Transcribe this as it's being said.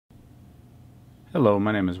Hello,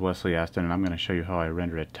 my name is Wesley Aston and I'm going to show you how I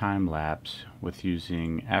render a time lapse with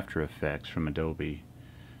using After Effects from Adobe.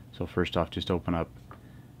 So first off, just open up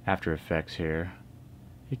After Effects here.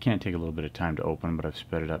 It can take a little bit of time to open, but I've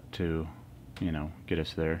sped it up to, get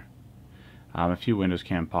us there. A few windows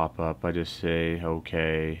can pop up. I just say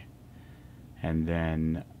OK, and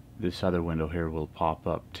then this other window here will pop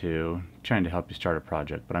up too, trying to help you start a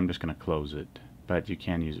project, but I'm just going to close it. But you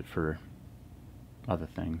can use it for other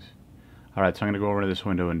things. Alright, so I'm going to go over to this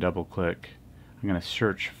window and double click. I'm going to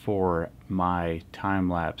search for my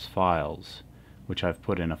time-lapse files, which I've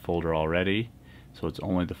put in a folder already, so it's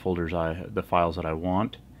only the files that I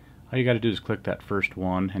want. All you got to do is click that first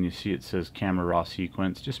one, and you see it says camera raw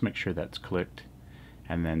sequence. Just make sure that's clicked,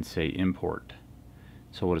 and then say import.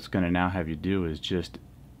 So what it's going to now have you do is just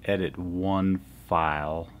edit one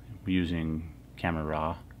file using camera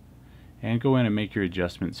raw, and go in and make your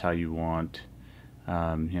adjustments how you want.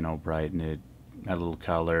 Brighten it, add a little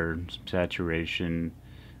color, some saturation,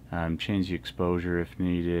 change the exposure if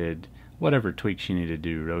needed, whatever tweaks you need to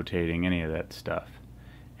do, rotating, any of that stuff.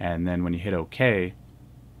 And then when you hit OK,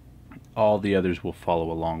 all the others will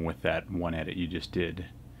follow along with that one edit you just did.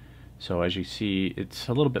 So as you see, it's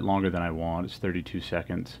a little bit longer than I want. It's 32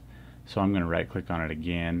 seconds. So I'm going to right click on it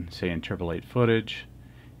again, say interpolate footage,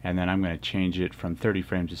 and then I'm going to change it from 30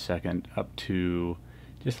 frames a second up to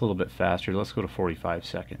just a little bit faster. Let's go to 45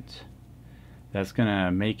 seconds. That's going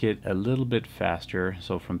to make it a little bit faster,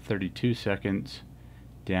 so from 32 seconds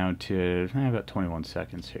down to about 21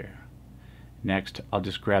 seconds here. Next, I'll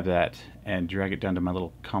just grab that and drag it down to my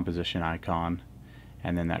little composition icon,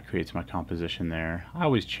 and then that creates my composition there. I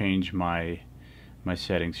always change my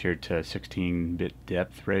settings here to 16-bit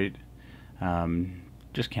depth rate.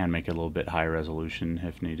 Just can make it a little bit higher resolution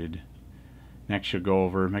if needed. Next, you'll go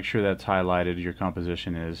over, make sure that's highlighted, your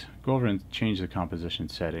composition is. Go over and change the composition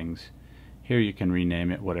settings. Here you can rename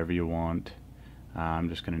it whatever you want. I'm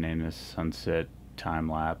just going to name this Sunset Time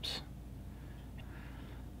Lapse.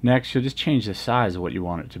 Next, you'll just change the size of what you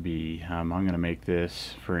want it to be. I'm going to make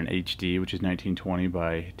this for an HD, which is 1920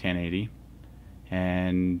 by 1080.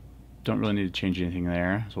 And don't really need to change anything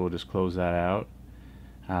there, so we'll just close that out.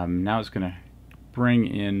 Now it's going to bring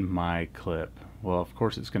in my clip. Well, of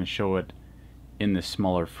course it's going to show it in this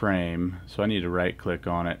smaller frame, so I need to right click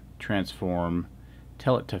on it, transform,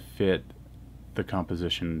 tell it to fit the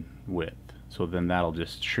composition width. So then that'll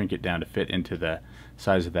just shrink it down to fit into the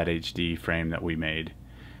size of that HD frame that we made.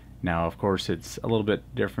 Now of course it's a little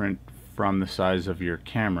bit different from the size of your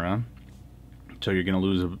camera, so you're going to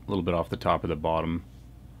lose a little bit off the top or the bottom,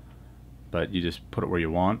 but you just put it where you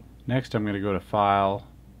want. Next I'm going to go to File,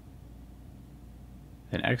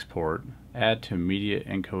 then Export, Add to Media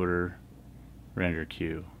Encoder Render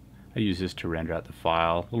Queue. I use this to render out the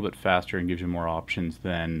file a little bit faster and gives you more options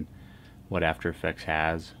than what After Effects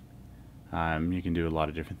has. You can do a lot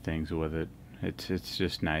of different things with it. It's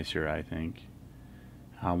just nicer, I think.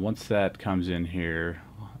 Once that comes in here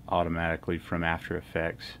automatically from After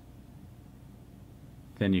Effects,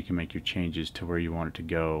 then you can make your changes to where you want it to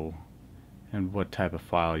go and what type of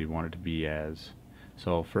file you want it to be as.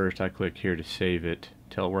 So first I click here to save it,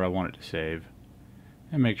 tell it where I want it to save,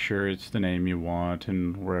 and make sure it's the name you want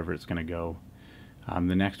and wherever it's going to go.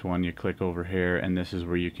 The next one, you click over here, and this is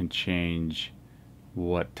where you can change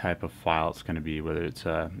what type of file it's going to be, whether it's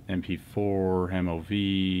a MP4,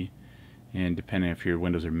 MOV, and depending if your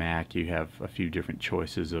Windows or Mac, you have a few different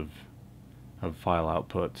choices of file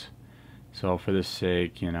outputs. So for this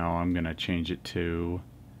sake, I'm going to change it to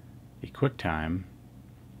a QuickTime.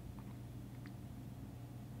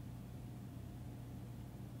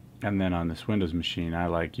 And then on this Windows machine, I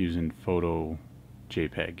like using photo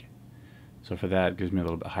JPEG. So for that, it gives me a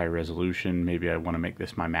little bit higher resolution. Maybe I want to make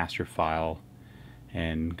this my master file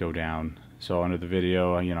and go down. So under the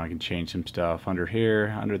video, I can change some stuff. Under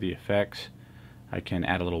here, under the effects, I can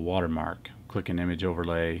add a little watermark. Click an image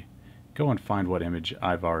overlay, go and find what image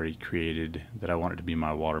I've already created that I want it to be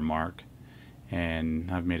my watermark.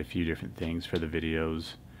 And I've made a few different things for the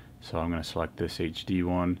videos. So I'm going to select this HD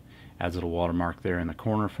one, adds a little watermark there in the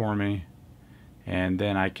corner for me, and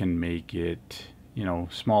then I can make it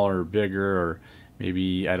smaller or bigger, or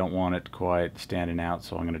maybe I don't want it quite standing out,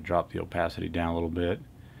 so I'm going to drop the opacity down a little bit,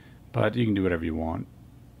 but you can do whatever you want.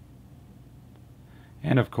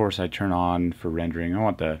 And of course I turn on for rendering. I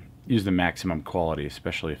want to use the maximum quality,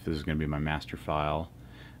 especially if this is going to be my master file.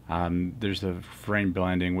 There's the frame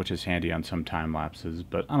blending, which is handy on some time lapses,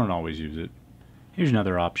 but I don't always use it. Here's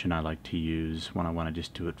another option I like to use when I want to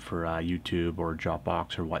just do it for YouTube or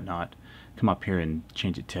Dropbox or whatnot. Come up here and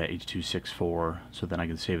change it to H.264 so then I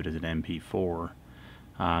can save it as an MP4.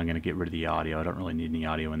 I'm going to get rid of the audio. I don't really need any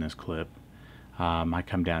audio in this clip. I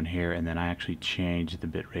come down here and then I actually change the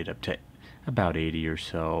bitrate up to about 80 or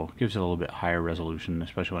so. Gives it a little bit higher resolution,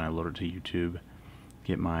 especially when I load it to YouTube.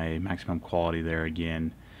 Get my maximum quality there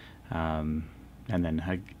again, and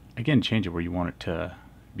then again change it where you want it to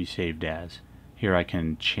be saved as. Here I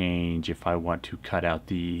can change if I want to cut out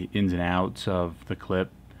the ins and outs of the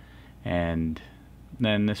clip, and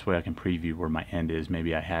then this way I can preview where my end is.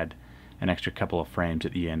 Maybe I had an extra couple of frames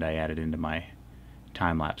at the end I added into my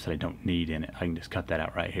time lapse that I don't need in it. I can just cut that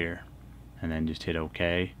out right here and then just hit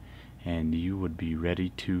OK, and you would be ready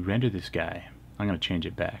to render this guy. I'm going to change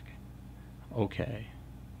it back. OK.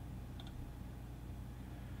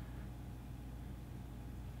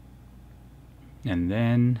 And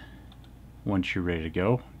then once you're ready to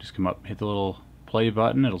go, just come up, hit the little play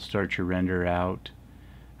button. It'll start your render out.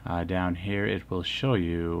 Down here it will show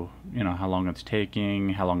you, how long it's taking,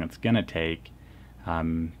 how long it's gonna take.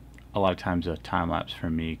 A lot of times a time lapse for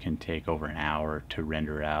me can take over an hour to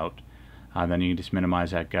render out. Then you can just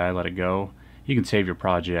minimize that guy, let it go. You can save your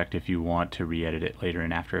project if you want to re-edit it later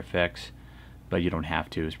in After Effects, but you don't have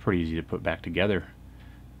to. It's pretty easy to put back together.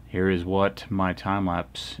 Here is what my time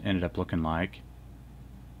lapse ended up looking like.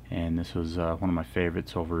 And this was one of my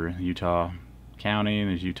favorites over Utah County, and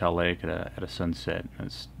there's Utah Lake at a sunset.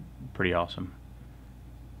 It's pretty awesome.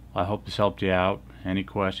 I hope this helped you out. Any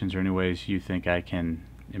questions or any ways you think I can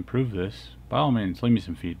improve this, by all means leave me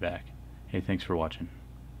some feedback. Hey, thanks for watching.